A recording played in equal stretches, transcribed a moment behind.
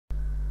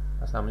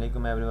Assalamu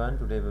alaikum everyone.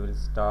 Today we will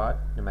start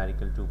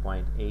numerical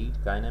 2.8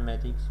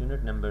 kinematics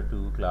unit number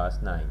 2 class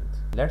 9th.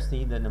 Let's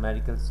see the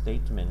numerical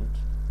statement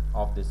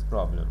of this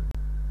problem.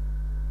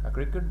 A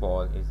cricket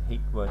ball is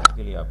hit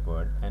vertically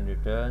upward and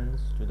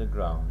returns to the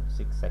ground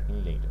 6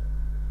 seconds later.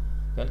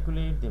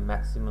 Calculate the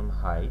maximum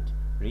height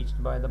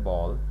reached by the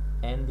ball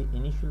and the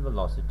initial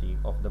velocity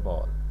of the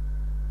ball.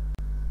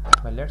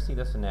 Well, let's see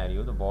the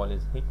scenario. The ball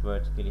is hit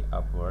vertically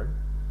upward.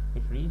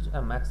 It reached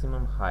a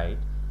maximum height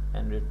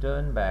and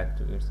return back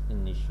to its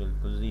initial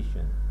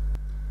position.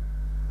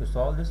 To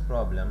solve this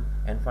problem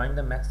and find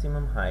the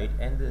maximum height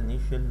and the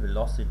initial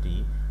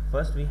velocity,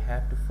 first we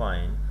have to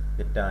find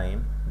the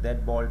time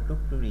that ball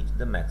took to reach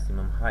the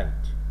maximum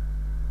height.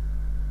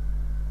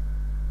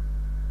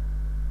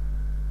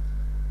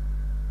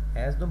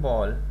 As the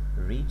ball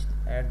reached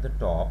at the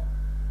top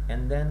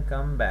and then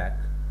come back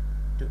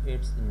to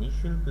its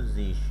initial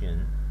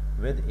position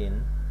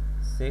within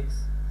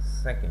 6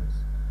 seconds.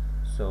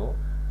 So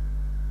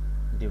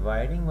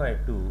dividing by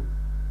 2,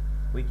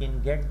 we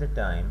can get the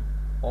time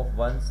of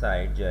one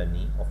side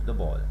journey of the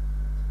ball.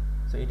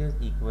 So it is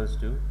equals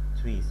to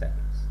 3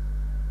 seconds,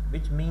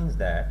 which means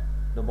that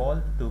the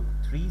ball took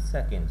 3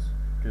 seconds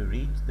to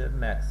reach the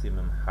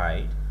maximum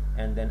height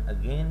and then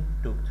again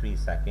took 3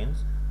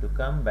 seconds to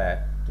come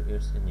back to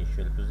its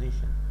initial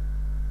position.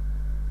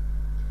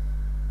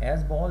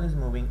 As ball is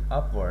moving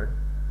upward,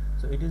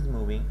 so it is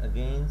moving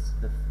against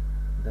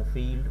the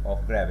field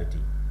of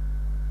gravity.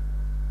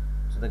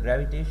 So the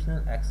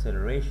gravitational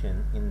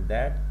acceleration in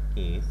that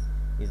case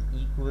is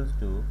equals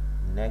to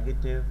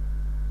negative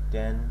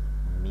 10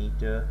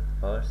 meter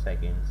per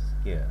second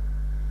square,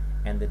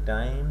 and the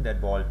time that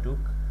ball took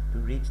to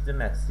reach the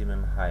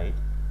maximum height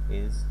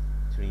is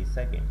 3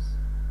 seconds.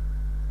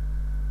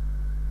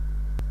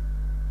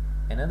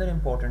 Another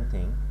important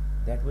thing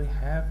that we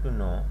have to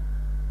know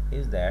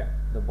is that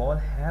the ball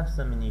has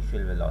some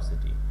initial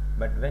velocity,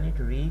 but when it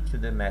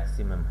reaches the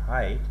maximum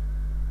height,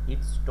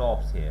 it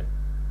stops here.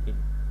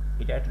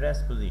 It at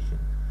rest position.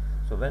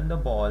 So when the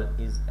ball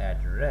is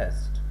at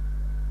rest,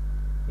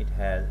 it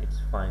has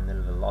its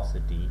final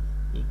velocity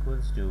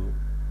equals to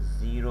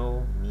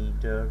 0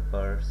 meter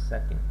per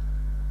second.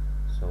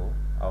 So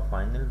our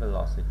final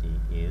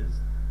velocity is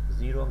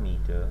 0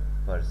 meter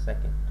per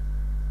second.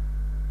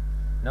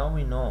 Now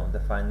we know the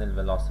final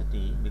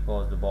velocity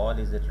because the ball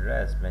is at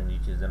rest when it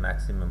reaches the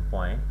maximum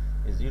point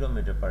is 0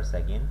 meter per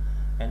second,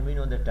 and we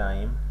know the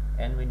time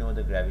and we know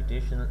the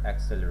gravitational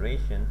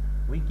acceleration.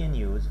 We can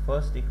use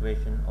first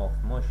equation of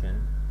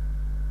motion.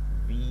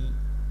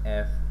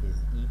 Vf is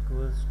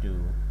equals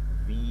to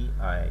Vi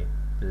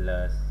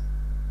plus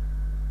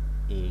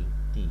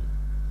At.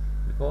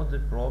 Because the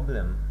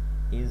problem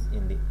is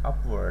in the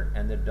upward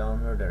and the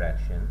downward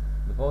direction,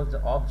 because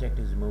the object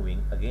is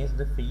moving against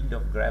the field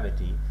of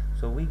gravity,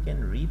 so we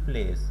can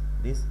replace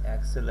this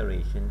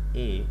acceleration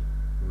A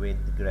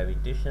with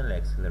gravitational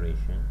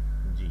acceleration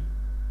G.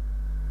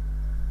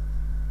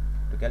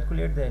 To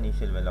calculate the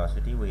initial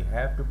velocity, we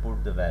have to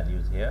put the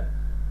values here.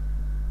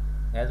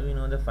 As we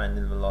know, the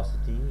final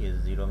velocity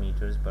is 0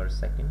 meters per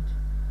second.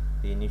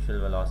 The initial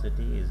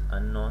velocity is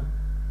unknown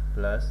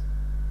plus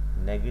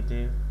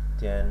negative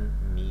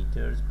 10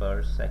 meters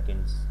per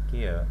second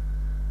square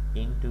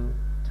into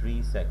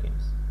 3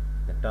 seconds,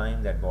 the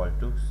time that ball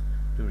took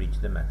to reach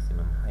the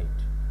maximum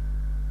height.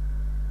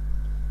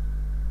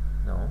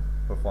 Now,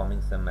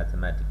 performing some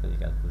mathematical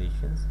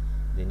calculations,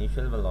 the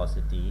initial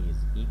velocity is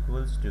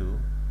equals to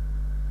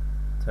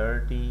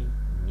 30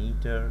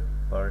 meter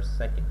per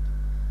second.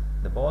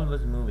 The ball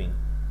was moving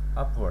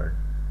upward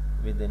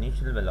with the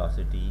initial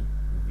velocity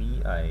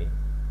Vi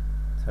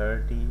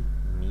 30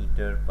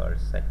 meter per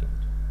second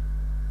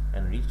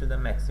and reached to the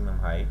maximum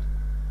height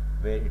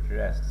where it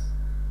rests,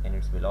 and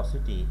its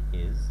velocity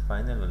is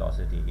final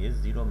velocity is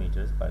 0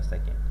 meters per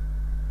second.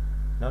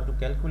 Now to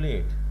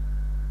calculate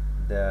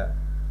the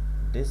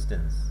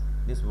distance,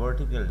 this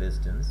vertical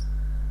distance,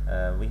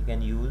 we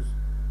can use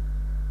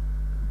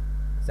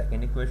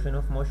second equation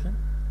of motion.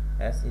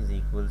 S is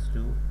equals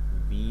to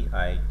Vit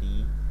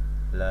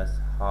plus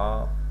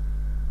half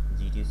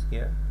gt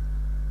square,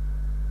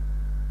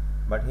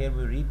 but here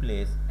we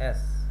replace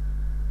S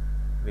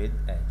with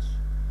h,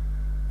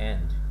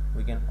 and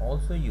we can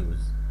also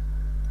use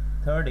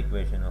third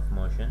equation of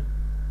motion.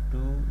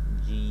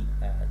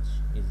 2gh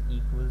is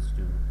equals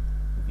to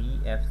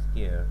Vf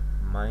square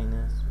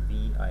minus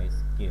Vi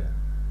square.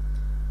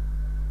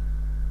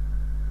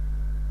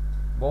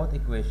 Both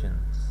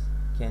equations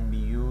can be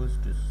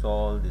used to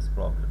solve this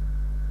problem.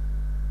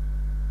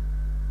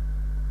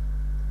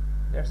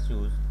 Let's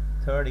choose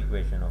third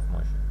equation of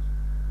motion.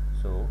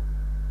 So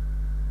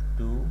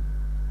 2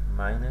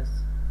 minus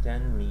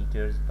 10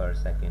 meters per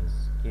second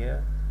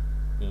square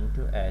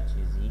into h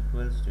is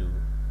equals to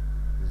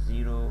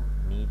 0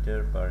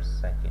 meter per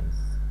second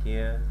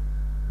square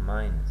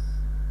minus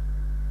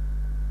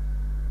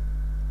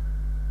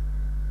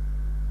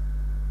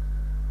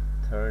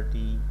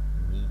 30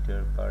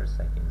 meter per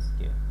second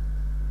square.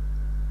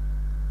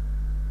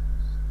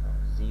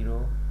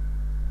 0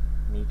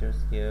 meter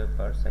square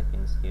per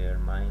second square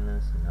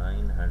minus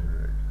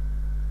 900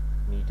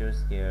 meters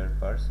square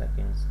per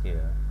second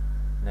square,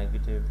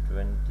 negative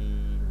 20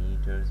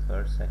 meters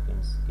per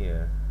second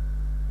square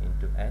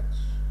into h,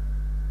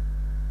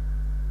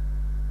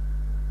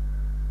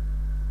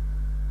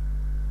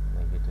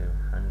 negative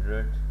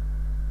 100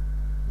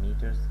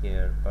 meters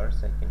square per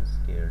second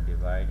square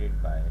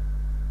divided by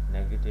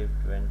negative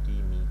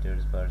 20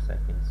 meters per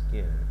second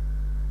square.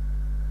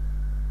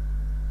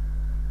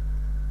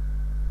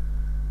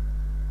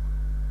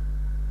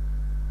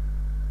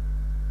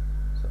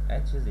 So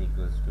h is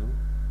equals to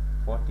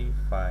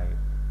 45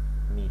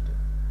 meter.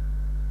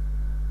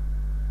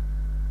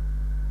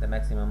 The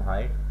maximum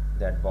height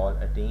that ball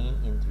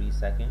attained in 3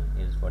 seconds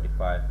is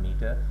 45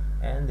 meter,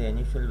 and the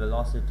initial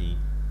velocity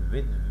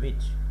with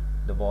which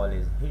the ball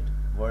is hit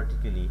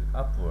vertically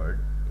upward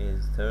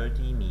is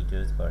 30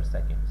 meters per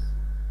second.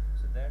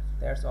 So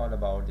that's all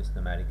about this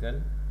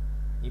numerical.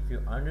 If you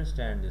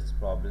understand this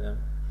problem,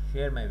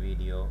 share my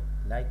video,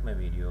 like my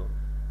video,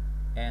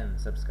 and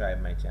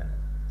subscribe my channel.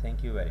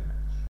 Thank you very much.